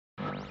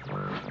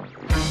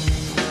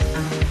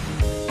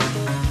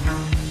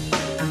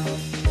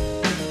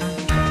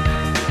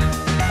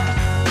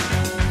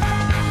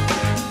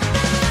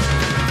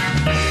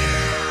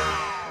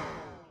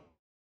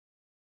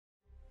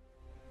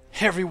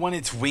Hey everyone,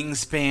 it's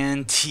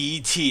Wingspan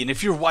TT, and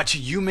if you're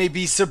watching, you may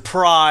be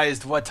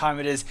surprised what time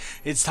it is.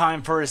 It's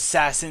time for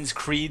Assassin's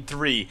Creed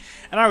 3.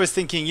 And I was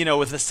thinking, you know,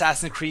 with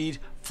Assassin's Creed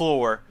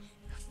 4,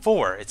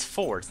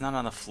 it's not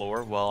on the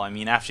floor. Well, I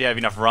mean, after you have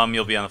enough rum,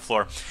 you'll be on the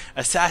floor.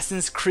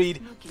 Assassin's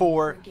Creed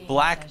 4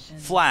 Black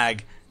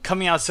Flag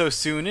coming out so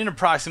soon, in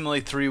approximately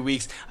 3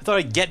 weeks. I thought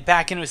I'd get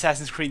back into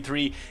Assassin's Creed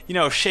 3, you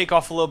know, shake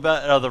off a little bit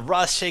of the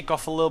rust, shake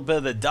off a little bit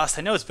of the dust.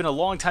 I know it's been a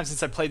long time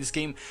since I played this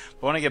game,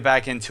 but I want to get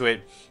back into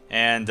it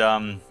and,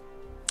 I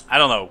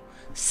don't know,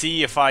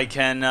 see if I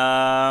can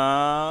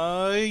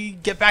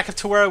get back up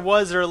to where I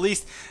was, or at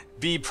least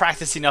be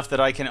practiced enough that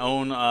I can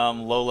own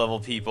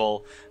low-level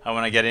people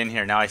when I get in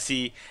here. Now, I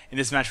see in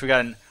this match we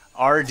got an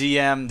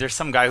RDM. There's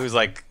some guy who's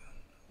like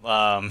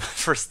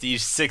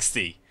Prestige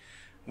 60.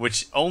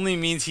 Which only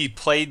means he's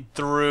played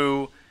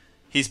 30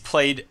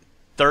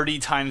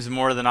 times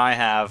more than I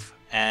have,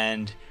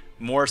 and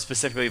more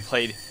specifically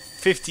played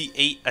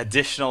 58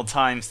 additional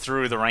times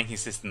through the ranking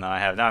system that I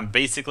have. Now I'm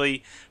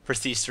basically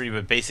Prestige 3,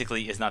 but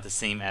basically is not the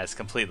same as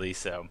completely,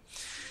 so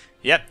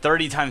yep,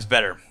 30 times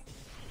better.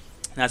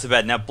 Not so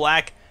bad. Now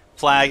Black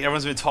Flag,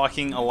 everyone's been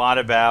talking a lot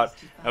about,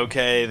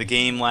 okay, the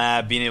game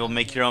lab, being able to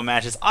make your own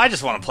matches. I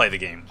just want to play the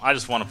game. I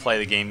just want to play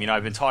the game. You know,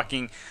 I've been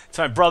talking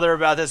to my brother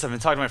about this. I've been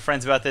talking to my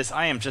friends about this.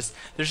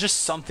 There's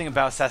just something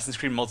about Assassin's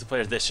Creed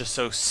multiplayer that's just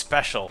so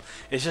special.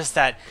 It's just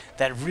that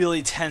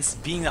really tense,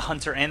 being the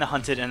hunter and the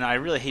hunted, and I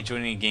really hate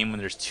joining a game when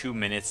there's 2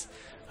 minutes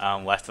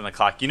left on the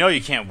clock. You know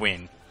you can't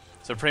win.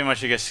 So pretty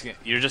much you're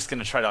just going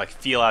to try to like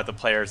feel out the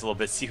players a little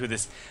bit, see who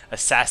this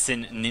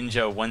Assassin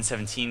Ninja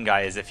 117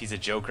 guy is, if he's a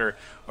joker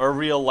or a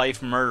real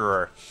life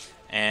murderer,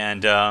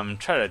 and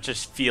try to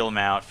just feel him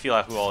out, feel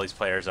out who all these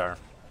players are.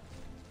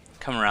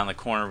 Come around the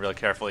corner real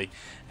carefully,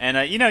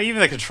 and you know,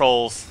 even the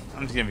controls,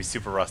 I'm just going to be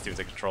super rusty with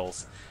the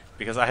controls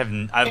because I've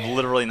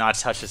literally not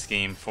touched this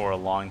game for a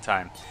long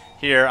time.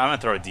 Here, I'm going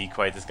to throw a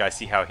decoy at this guy,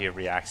 see how he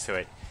reacts to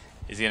it.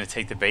 Is he going to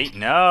take the bait?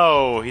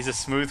 No, he's a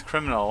smooth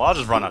criminal. I'll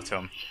just run up to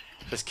him.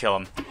 Just kill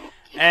him.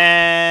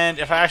 And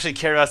if I actually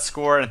cared about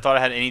score and thought I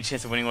had any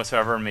chance of winning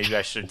whatsoever, maybe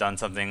I should have done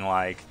something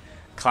like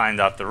climbed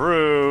up the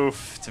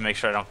roof to make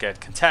sure I don't get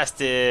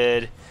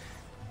contested,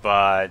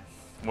 but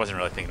wasn't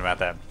really thinking about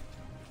that.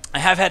 I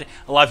have had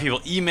a lot of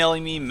people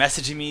emailing me,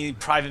 messaging me,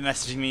 private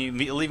messaging me,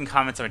 leaving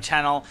comments on my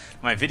channel,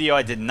 my video.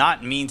 I did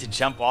not mean to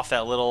jump off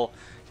that little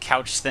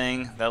couch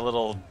thing, that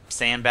little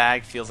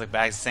sandbag, feels like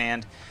bags of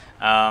sand.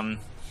 And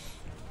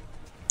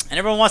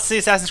everyone wants to see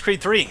Assassin's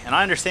Creed 3, and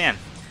I understand.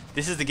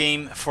 This is the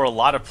game for a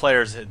lot of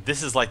players.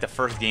 This is like the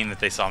first game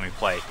that they saw me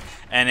play.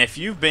 And if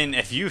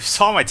you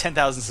saw my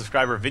 10,000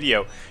 subscriber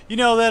video, you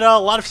know that a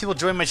lot of people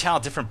join my channel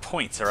at different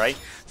points, alright?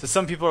 So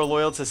some people are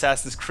loyal to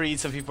Assassin's Creed,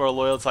 some people are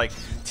loyal to like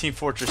Team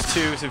Fortress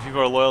 2, some people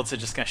are loyal to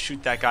just gonna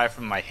shoot that guy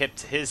from my hip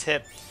to his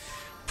hip.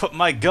 Put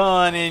my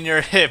gun in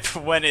your hip,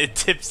 when it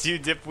tips you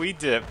dip, we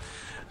dip.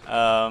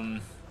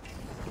 But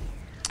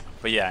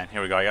yeah,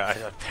 here we go. I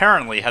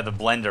apparently had the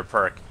blender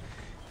perk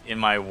in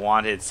my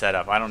wanted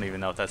setup. I don't even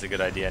know if that's a good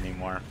idea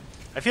anymore.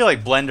 I feel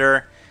like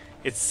blender,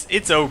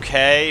 it's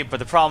okay, but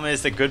the problem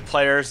is that good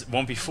players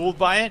won't be fooled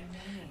by it,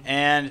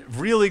 and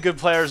really good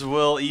players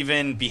will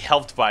even be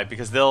helped by it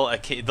because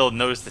they'll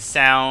notice the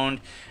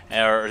sound,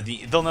 or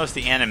they'll notice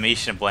the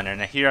animation of blender.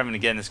 Now here I'm going to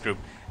get in this group,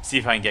 see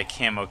if I can get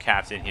Camo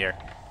Captain here.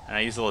 And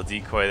I use a little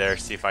decoy there,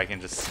 see if I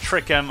can just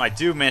trick him. I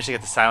do manage to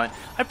get the silent.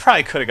 I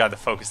probably could have got the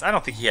focus. I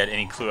don't think he had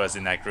any clue I was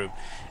in that group.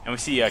 And we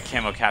see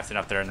Camo Captain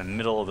up there in the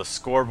middle of the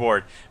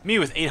scoreboard. Me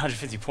with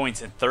 850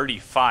 points and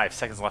 35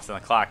 seconds left on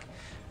the clock.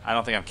 I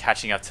don't think I'm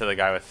catching up to the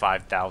guy with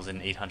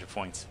 5,800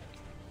 points.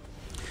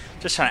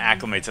 Just trying to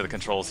acclimate to the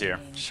controls here.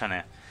 Just trying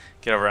to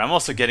get over it. I'm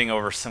also getting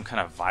over some kind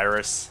of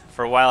virus.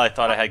 For a while I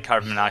thought I had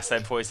carbon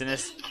monoxide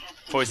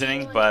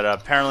poisoning, but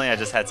apparently I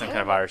just had some kind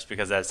of virus,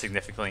 because that's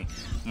significantly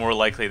more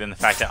likely than the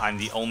fact that I'm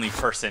the only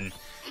person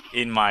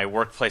in my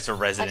workplace or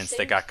residence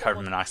that got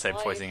carbon monoxide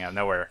poisoning out of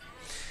nowhere.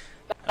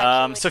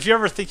 So if you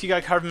ever think you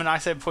got carbon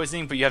monoxide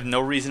poisoning but you have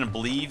no reason to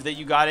believe that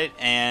you got it,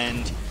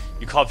 and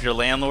you call up your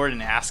landlord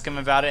and ask him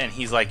about it, and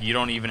he's like, you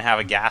don't even have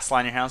a gas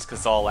line in your house because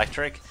it's all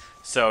electric,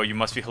 so you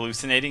must be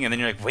hallucinating, and then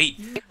you're like, wait,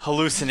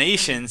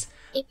 hallucinations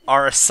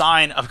are a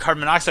sign of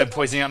carbon monoxide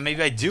poisoning,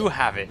 maybe I do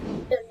have it.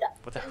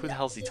 Who the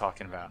hell is he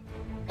talking about?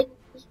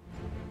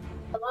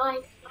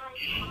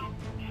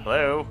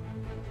 Hello?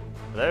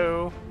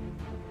 Hello?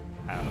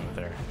 I don't know what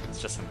they're...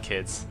 It's just some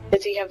kids.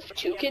 Does he have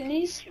 2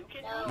 kidneys?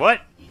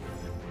 What?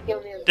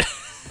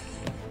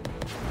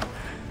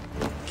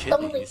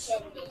 Kidneys.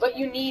 But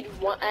you need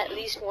at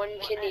least 1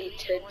 kidney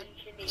to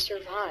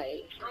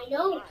survive. I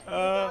know.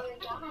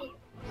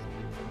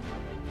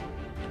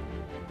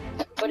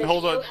 But if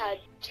Hold you on. had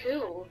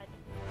 2,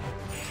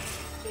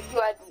 if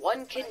you had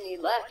 1 kidney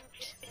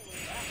left,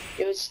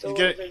 it would still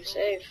have been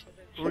safe.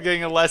 We're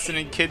getting a lesson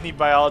in kidney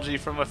biology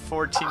from a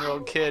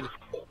 14-year-old kid.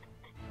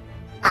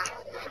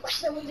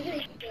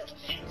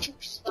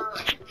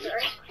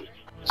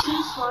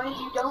 Two spines,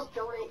 you don't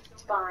donate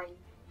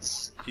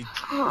spines. You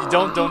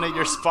don't donate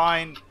your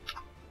spine.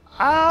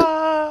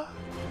 Ah!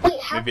 Wait,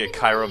 Maybe a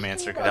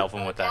chiromancer could help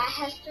him with that.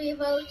 That has 3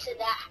 votes and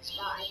that has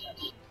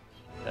 5.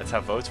 That's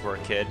how votes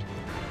work, kid.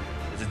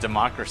 It's a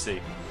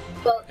democracy.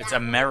 Well, It's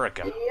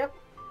America. Yep.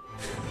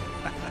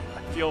 I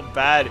feel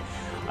bad.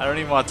 I don't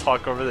even want to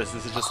talk over this.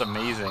 This is just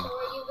amazing. So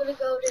are you gonna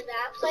go to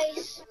that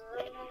place?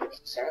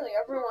 Certainly,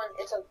 everyone,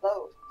 it's a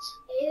vote.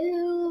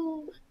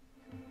 Ew.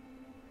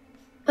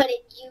 But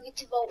you get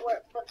to vote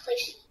what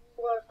place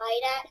you want to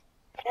fight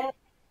at?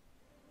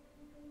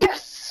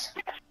 Yes!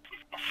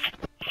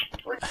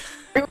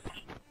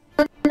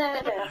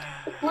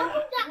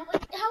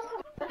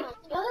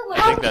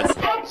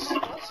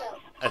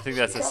 I think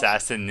that's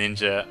Assassin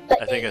Ninja.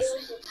 But I think it it's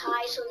was a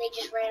tie, so they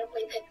just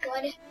randomly picked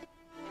one.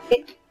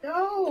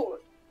 No!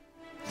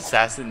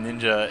 Assassin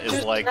Ninja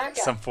is like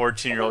some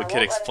 14-year-old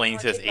kid explaining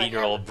to his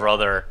 8-year-old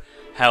brother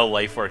how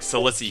life works.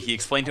 So let's see. He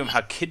explained to him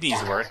how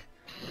kidneys work.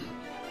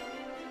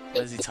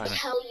 What is he talking about?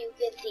 How you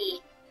get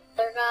the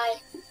other guy?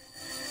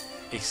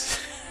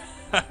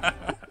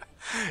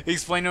 He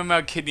explained to him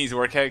how kidneys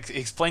work. He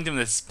explained to him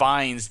that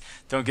spines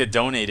don't get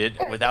donated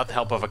without the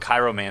help of a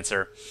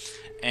chiromancer.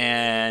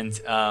 And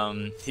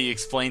he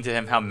explained to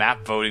him how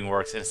map voting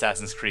works in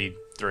Assassin's Creed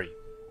 3.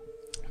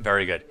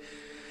 Very good.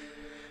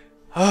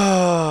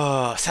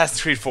 Oh,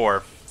 Assassin's Creed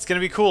 4. It's gonna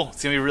be cool.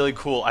 It's gonna be really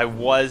cool. I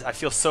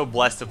feel so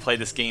blessed to play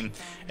this game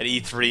at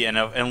E3,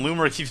 and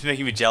Loomer keeps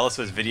making me jealous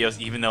with his videos,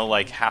 even though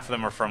like half of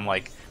them are from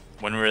like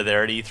when we were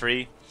there at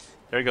E3.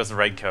 There goes the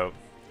red coat.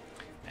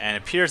 And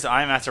it appears that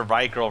I'm after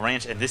Riot Girl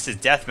Ranch, and this is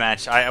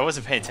Deathmatch. I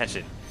wasn't paying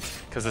attention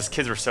because those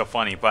kids were so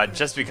funny, but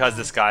just because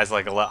this guy's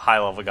like a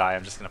high-level guy,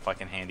 I'm just gonna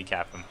fucking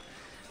handicap him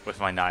with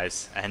my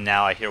knives. And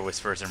now I hear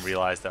whispers and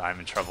realize that I'm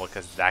in trouble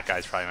because that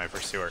guy's probably my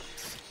pursuer.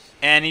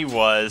 And he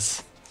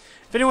was.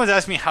 If anyone's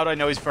asking me how do I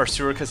know he's a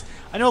pursuer, because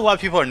I know a lot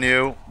of people are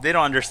new, they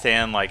don't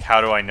understand like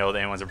how do I know that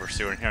anyone's a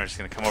pursuer. And here I'm just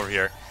gonna come over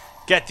here,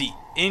 get the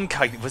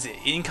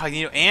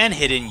incognito and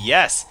hidden,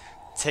 yes,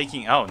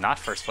 taking not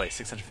first place,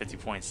 650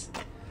 points.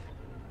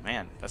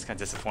 Man, that's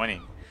kind of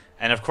disappointing.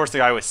 And of course the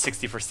guy with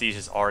 60 prestige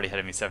is already ahead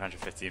of me,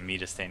 750, and me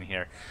just standing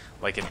here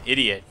like an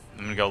idiot.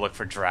 I'm gonna go look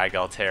for Drag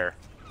Altair.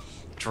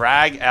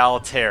 Drag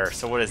Altair.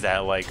 So what is that?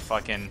 Like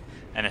fucking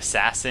an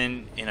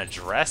assassin in a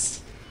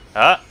dress?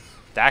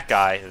 That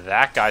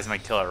guy's my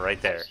killer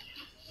right there.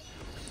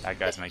 That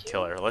guy's my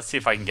killer. Let's see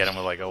if I can get him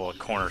with like a little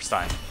corner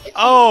stun.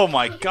 Oh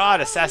my god,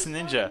 Assassin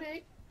Ninja.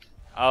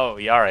 Oh,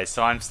 yeah, alright,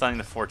 so I'm stunning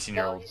the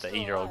 14-year-old, the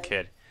 8-year-old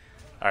kid.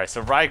 Alright, so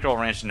Riot Girl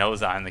Ranch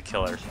knows that I'm the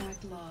killer.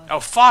 Oh,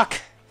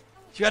 fuck!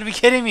 You gotta be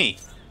kidding me!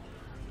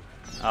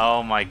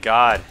 Oh my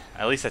god.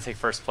 At least I take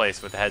first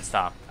place with the head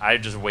stomp. I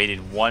just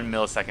waited 1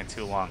 millisecond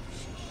too long.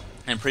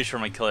 I'm pretty sure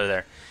my killer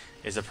there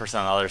is a person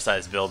on the other side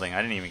of this building.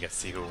 I didn't even get to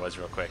see who it was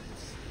real quick.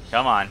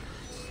 Come on.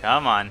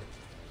 Come on.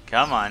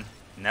 Come on.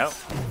 Nope.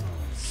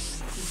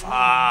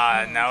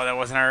 Ah, no, that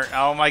wasn't her.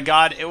 Oh my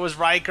god, it was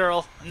Riot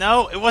Girl.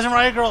 No, it wasn't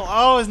Riot Girl.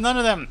 Oh, it was none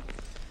of them.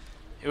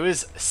 It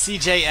was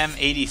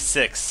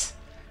CJM86,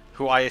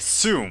 who I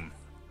assume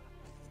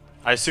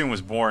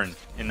was born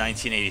in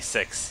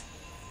 1986.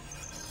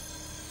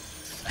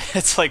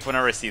 It's like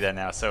whenever I see that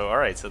now. So,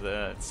 alright,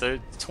 so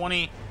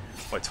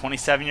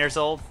 27 years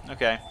old?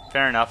 Okay,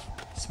 fair enough.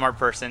 Smart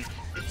person.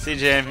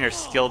 CJM here,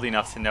 skilled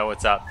enough to know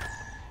what's up.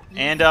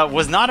 And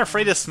was not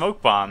afraid of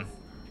Smoke Bomb,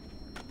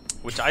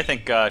 which I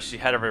think she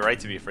had every right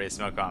to be afraid of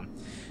Smoke Bomb.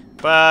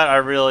 But I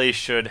really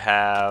should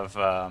have.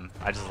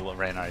 I just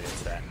ran right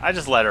into that. I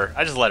just let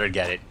her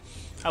get it.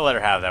 I let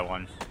her have that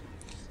one.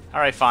 All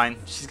right, fine.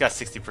 She's got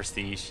 60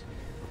 prestige.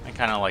 I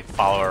kind of like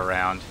follow her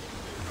around.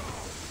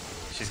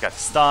 She's got the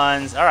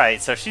stuns. All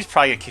right, so she's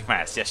probably gonna kick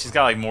my ass. Yeah, she's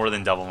got like more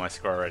than double my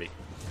score already.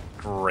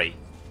 Great,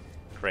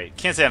 great.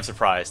 Can't say I'm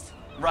surprised.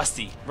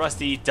 Rusty,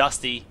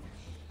 Dusty.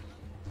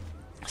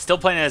 Still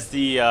playing as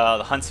the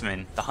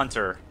huntsman, the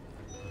hunter,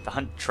 the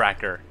hunt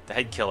tracker, the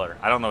head killer.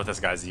 I don't know what this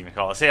guy's even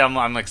called. See,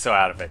 I'm like so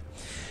out of it.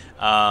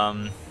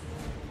 I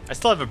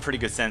still have a pretty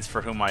good sense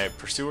for who my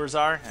pursuers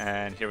are.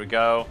 And here we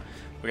go.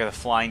 We got the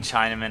flying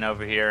Chinaman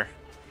over here,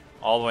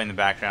 all the way in the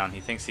background. He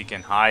thinks he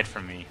can hide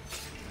from me,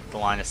 the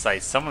line of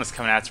sight. Someone is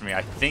coming after me.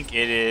 I think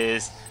it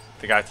is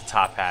the guy with the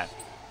top hat.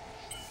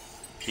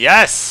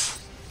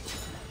 Yes!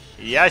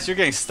 Yes, you're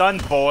getting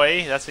stunned,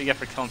 boy. That's what you get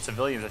for killing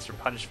civilians. That's your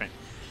punishment.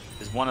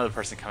 There's one other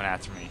person coming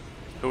after me.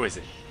 Who is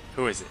it?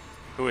 Who is it?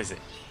 Who is it?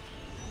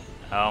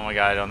 Oh my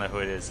god, I don't know who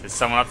it is. Is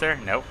someone up there?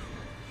 Nope.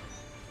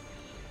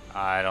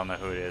 I don't know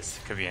who it is.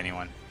 Could be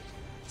anyone.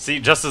 See,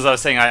 just as I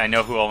was saying, I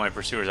know who all my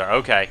pursuers are.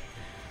 Okay.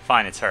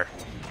 Fine, it's her.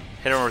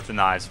 Hit her with the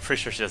knives.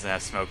 Pretty sure she doesn't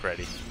have smoke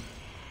ready.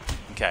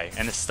 Okay,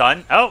 and the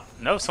stun. Oh,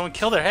 no, someone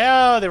killed her.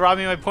 Oh, they robbed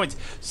me of my points.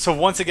 So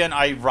once again,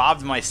 I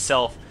robbed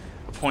myself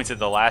of points at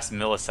the last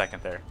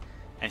millisecond there.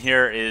 And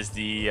here is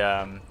the,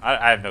 I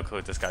have no clue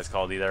what this guy's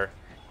called either.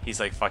 He's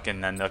like fucking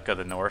Nanook of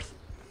the North.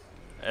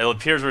 It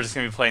appears we're just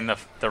going to be playing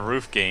the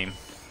roof game.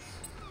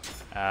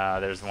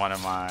 There's one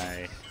of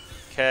my...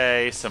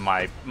 Okay, so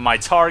my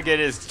target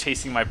is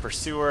chasing my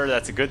pursuer.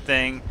 That's a good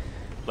thing.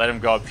 Let him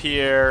go up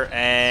here,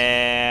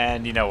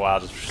 and you know what? I'll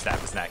just snap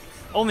his neck.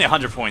 Only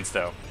 100 points,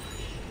 though.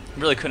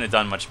 Really couldn't have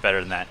done much better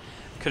than that.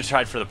 Could have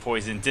tried for the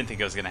poison. Didn't think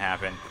it was going to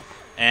happen.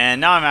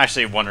 And now I'm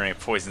actually wondering if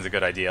poison's a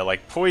good idea.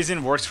 Like,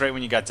 poison works great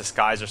when you got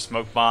disguise or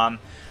smoke bomb.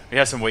 We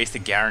have some ways to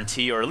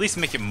guarantee, or at least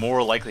make it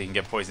more likely you can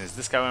get poison. Is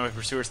this guy one of my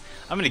pursuers?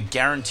 I'm going to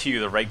guarantee you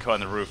the red coat on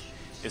the roof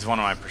is one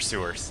of my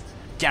pursuers.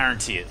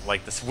 Guarantee it.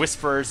 Like, this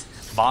Whisper's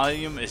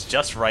volume is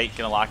just right.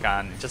 Going to lock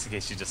on, just in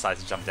case she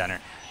decides to jump down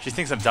here. She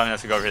thinks I'm dumb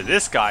enough to go over here.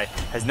 This guy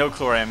has no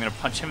clue where I am. I'm going to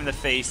punch him in the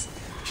face.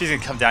 She's going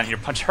to come down here,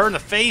 punch her in the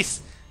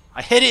face.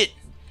 I hit it.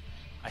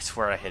 I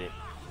swear I hit it.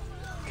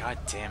 God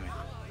damn it.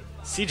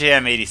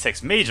 CJM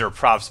 86. Major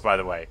props, by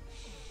the way.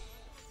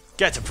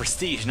 Get to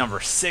prestige number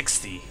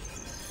 60.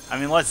 I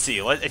mean, let's see.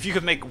 If you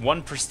could make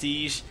one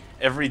prestige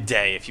every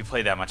day if you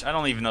play that much. I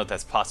don't even know if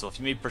that's possible. If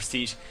you made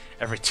prestige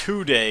every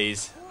 2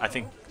 days, I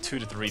think 2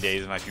 to 3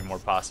 days might be more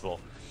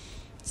possible.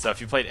 So if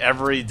you played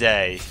every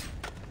day,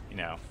 you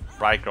know,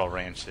 Riot Girl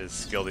Ranch is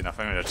skilled enough.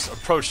 I'm going to just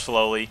approach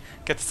slowly,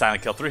 get the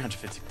silent kill,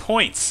 350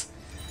 points.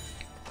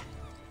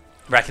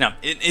 Racking up.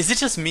 Is it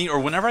just me, or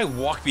whenever I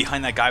walk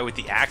behind that guy with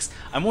the axe,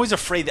 I'm always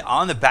afraid that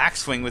on the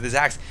backswing with his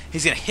axe,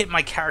 he's going to hit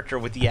my character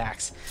with the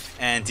axe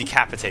and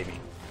decapitate me.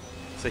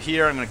 So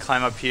here, I'm going to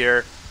climb up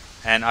here,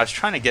 and I was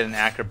trying to get an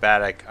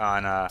acrobatic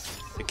on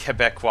the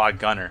Quebecois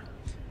gunner.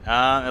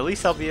 At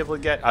least I'll be able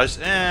to get... I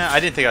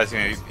didn't think I was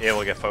going to be able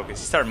to get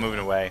focused. He started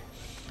moving away.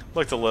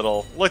 Looked a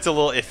little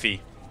iffy.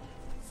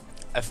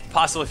 If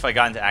possible, if I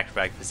got into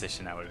acrobatic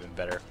position, that would have been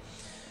better.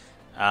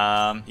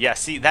 Yeah,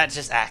 see, that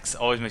just axe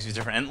always makes me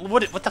different. And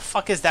what the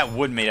fuck is that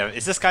wood made of?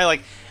 Is this guy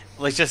like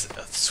just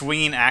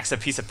swinging axe a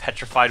piece of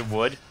petrified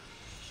wood?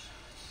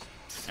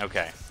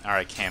 Okay,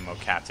 alright, camo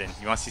captain.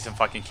 You want to see some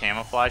fucking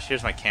camouflage?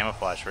 Here's my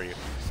camouflage for you.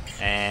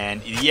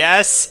 And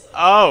yes!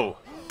 Oh!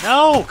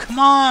 No! Come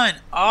on!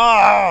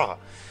 Oh!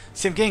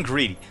 See, I'm getting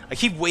greedy. I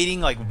keep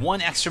waiting like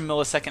 1 extra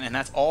millisecond, and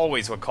that's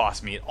always what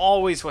cost me. It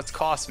always what's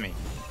cost me.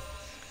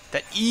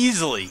 That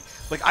easily...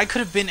 Like, I could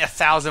have been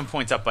 1,000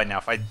 points up by now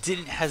if I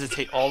didn't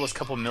hesitate all those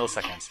couple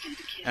milliseconds.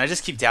 And I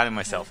just keep doubting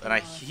myself. And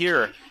I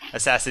hear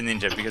Assassin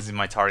Ninja because he's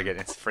my target.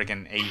 It's a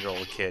freaking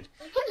 8-year-old kid.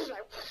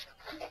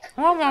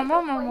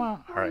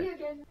 Alright.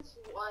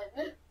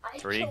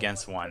 3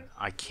 against 1.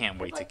 I can't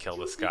wait to kill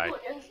this guy.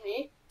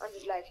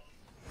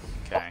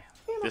 Okay.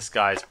 This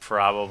guy's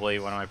probably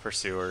one of my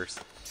pursuers.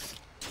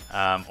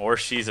 Or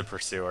she's a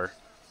pursuer.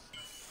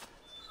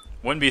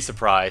 Wouldn't be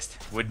surprised.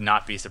 Would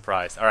not be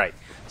surprised. Alright,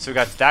 so we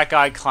got that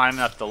guy climbing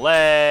up the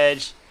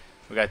ledge.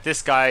 We got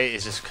this guy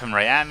is just coming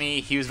right at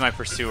me. He was my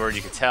pursuer,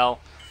 you could tell.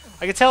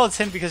 I could tell it's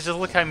him because just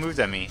look how he moved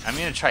at me. I'm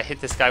going to try to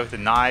hit this guy with the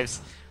knives.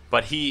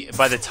 But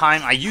by the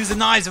time I use the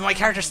knives and my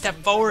character stepped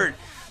forward.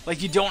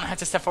 Like, you don't have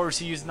to step forward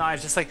to use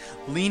knives. Just like,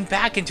 lean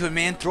back into it,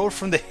 man. Throw it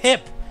from the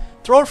hip.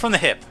 Throw it from the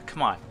hip.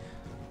 Come on.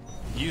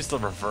 Use the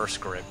reverse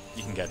grip.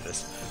 You can get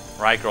this.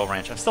 Riot Girl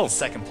Ranch. I'm still in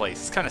 2nd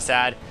place. It's kind of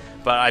sad.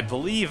 But I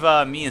believe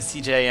me and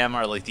CJM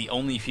are like the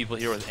only people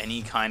here with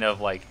any kind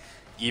of like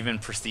even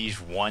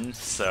prestige 1.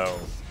 So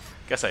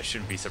I guess I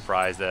shouldn't be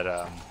surprised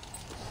that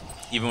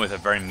even with a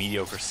very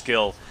mediocre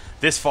skill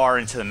this far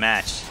into the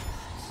match,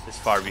 this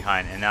far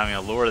behind. And now I'm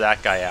going to lure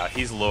that guy out.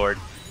 He's lured.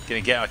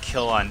 Going to get a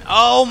kill on...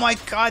 Oh my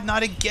god,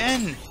 not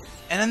again!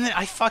 And then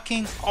I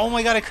fucking... Oh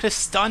my god, I could have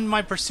stunned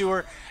my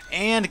pursuer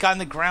and gotten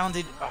the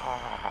grounded...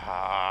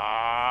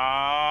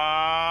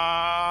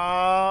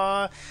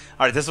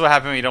 Alright, this is what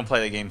happens when you don't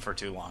play the game for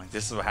too long.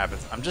 This is what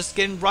happens. I'm just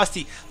getting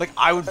rusty. Like,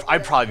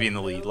 I'd probably be in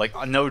the lead. Like,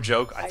 no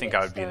joke, I think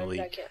I would be in the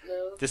lead.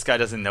 This guy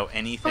doesn't know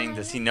anything.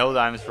 Does he know that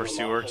I'm his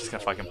pursuer? Just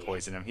gonna fucking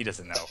poison him. He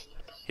doesn't know.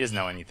 He doesn't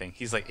know anything.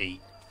 He's like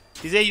 8.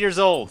 He's 8 years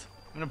old.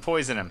 I'm gonna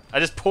poison him. I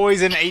just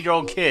poisoned an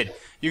 8-year-old kid.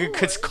 You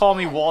could call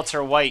me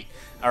Walter White.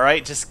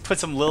 Alright? Just put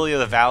some Lily of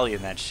the Valley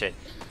in that shit.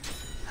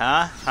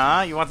 Huh?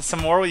 Huh? You want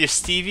some more with your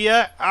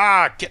stevia?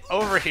 Ah, get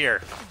over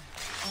here.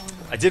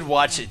 I did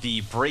watch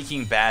the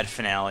Breaking Bad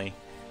finale,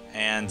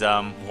 and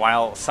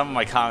while some of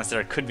my comments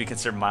there could be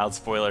considered mild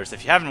spoilers,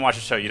 if you haven't watched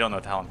the show, you don't know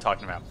what the hell I'm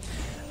talking about.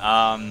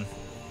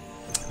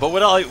 But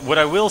what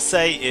I will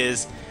say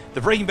is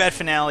the Breaking Bad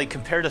finale,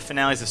 compared to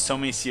finales of so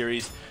many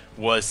series,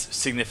 was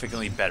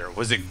significantly better.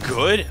 Was it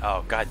good?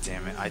 Oh, god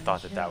damn it. I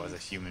thought that was a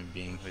human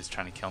being who was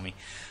trying to kill me.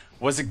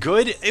 Was it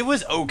good? It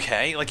was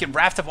okay. Like, it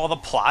wrapped up all the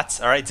plots,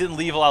 alright? Didn't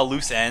leave a lot of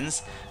loose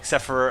ends,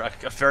 except for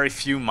a very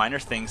few minor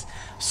things.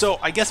 So,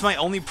 I guess my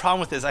only problem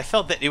with this, I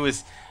felt that it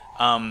was,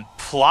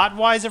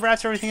 plot-wise it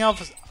wraps everything up,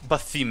 but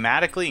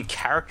thematically and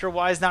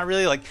character-wise, not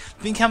really. Like,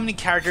 think how many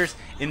characters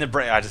in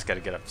the I just gotta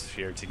get up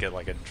here to get,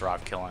 like, a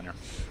drop kill on her.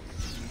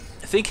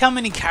 Think how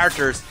many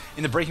characters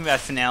in the Breaking Bad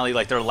finale,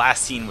 like, their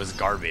last scene was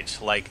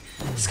garbage. Like,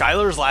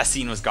 Skyler's last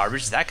scene was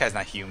garbage. That guy's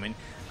not human.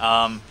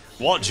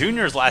 Walt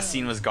Jr.'s last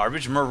scene was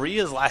garbage.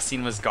 Maria's last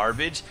scene was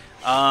garbage.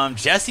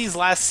 Jesse's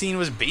last scene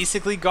was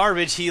basically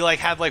garbage. He like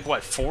had like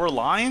what 4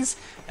 lines,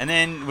 and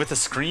then with the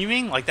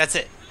screaming, like that's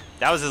it.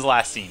 That was his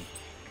last scene.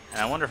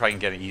 And I wonder if I can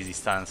get an easy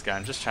stun on this guy.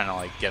 I'm just trying to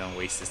like get him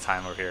waste his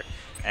time over here.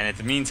 And at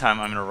the meantime,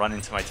 I'm gonna run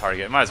into my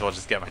target. Might as well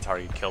just get my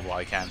target killed while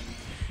I can.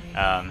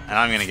 And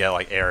I'm gonna get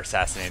like air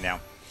assassinated now.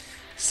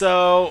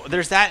 So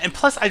there's that. And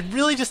plus, I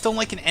really just don't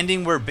like an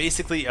ending where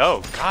basically,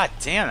 oh god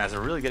damn, that's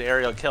a really good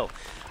aerial kill.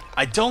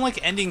 I don't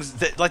like endings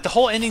that, like the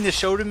whole ending the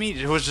show to me,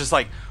 it was just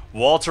like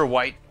Walter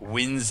White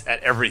wins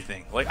at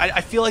everything. Like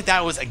I feel like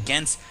that was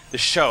against the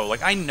show.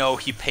 Like I know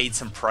he paid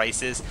some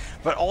prices,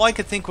 but all I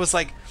could think was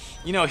like,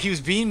 you know, he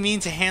was being mean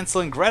to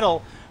Hansel and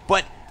Gretel,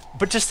 but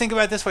just think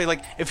about it this way,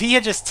 like, if he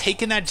had just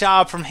taken that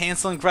job from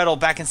Hansel and Gretel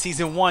back in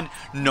Season 1,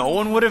 no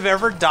one would have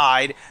ever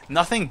died,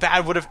 nothing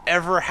bad would have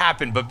ever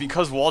happened, but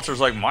because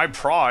Walter's like, my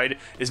pride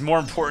is more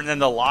important than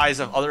the lives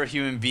of other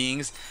human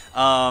beings,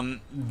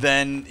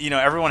 then, you know,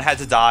 everyone had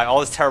to die, all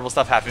this terrible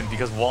stuff happened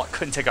because Walt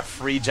couldn't take a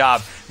free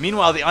job.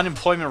 Meanwhile, the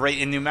unemployment rate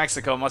in New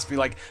Mexico must be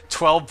like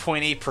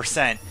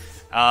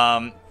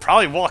 12.8%.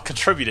 Probably Walt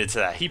contributed to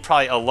that. He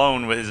probably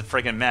alone with his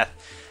friggin' meth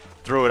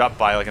threw it up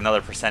by like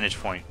another percentage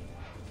point.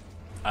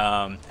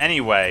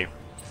 Anyway,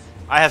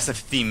 I have some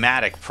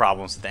thematic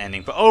problems with the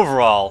ending, but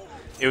overall,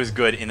 it was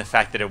good in the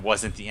fact that it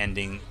wasn't the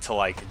ending to,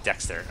 like,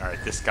 Dexter.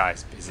 Alright, this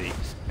guy's busy.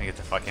 I get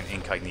the fucking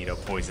incognito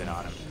poison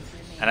on him.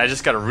 And I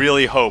just gotta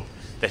really hope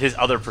that his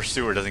other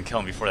pursuer doesn't kill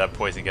him before that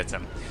poison gets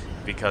him.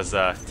 Because,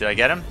 did I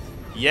get him?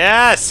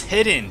 Yes!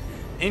 Hidden!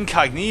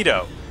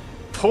 Incognito!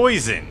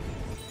 Poison!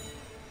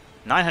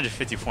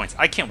 950 points.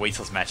 I can't wait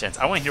till this match ends.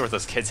 I want to hear what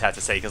those kids had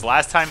to say, because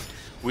last time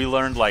we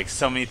learned like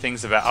so many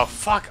things about. Oh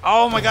fuck!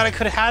 Oh my god! I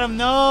could have had him.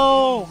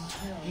 No,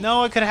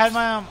 no, I could have had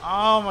my.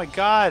 Oh my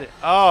god!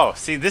 Oh,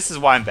 see, this is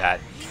why I'm bad.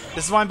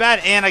 This is why I'm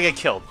bad, and I get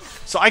killed.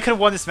 So I could have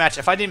won this match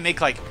if I didn't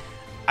make like.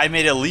 I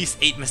made at least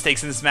 8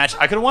 mistakes in this match.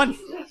 I could have won,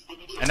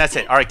 and that's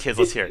it. All right, kids,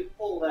 let's hear it.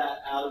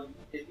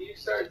 If you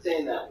start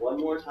saying that one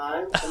more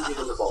time, I'm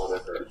giving the ball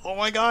to her. Oh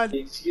my god! The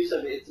excuse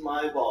of it's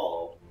my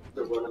ball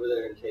to run over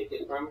there and take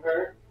it from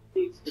her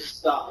needs to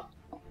stop.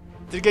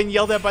 They're getting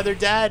yelled at by their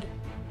dad.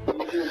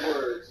 Use your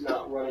words,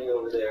 not running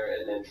over there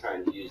and then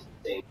trying to use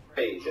the same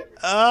phrase every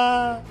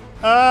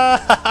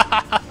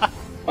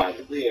by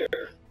clear.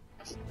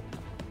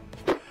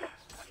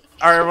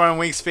 Alright everyone,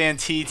 Wingspan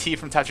TT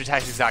from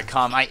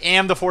TopTierTactics.com. I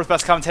am the 4th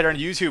best commentator on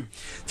YouTube.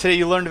 Today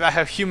you learned about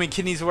how human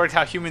kidneys work,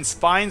 how human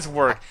spines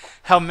work,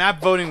 how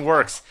map voting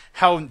works,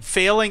 how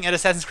failing at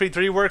Assassin's Creed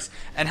 3 works,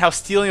 and how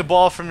stealing a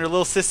ball from your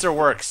little sister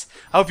works.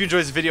 I hope you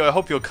enjoyed this video. I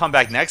hope you'll come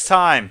back next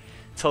time.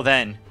 Till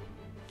then,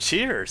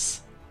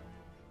 cheers.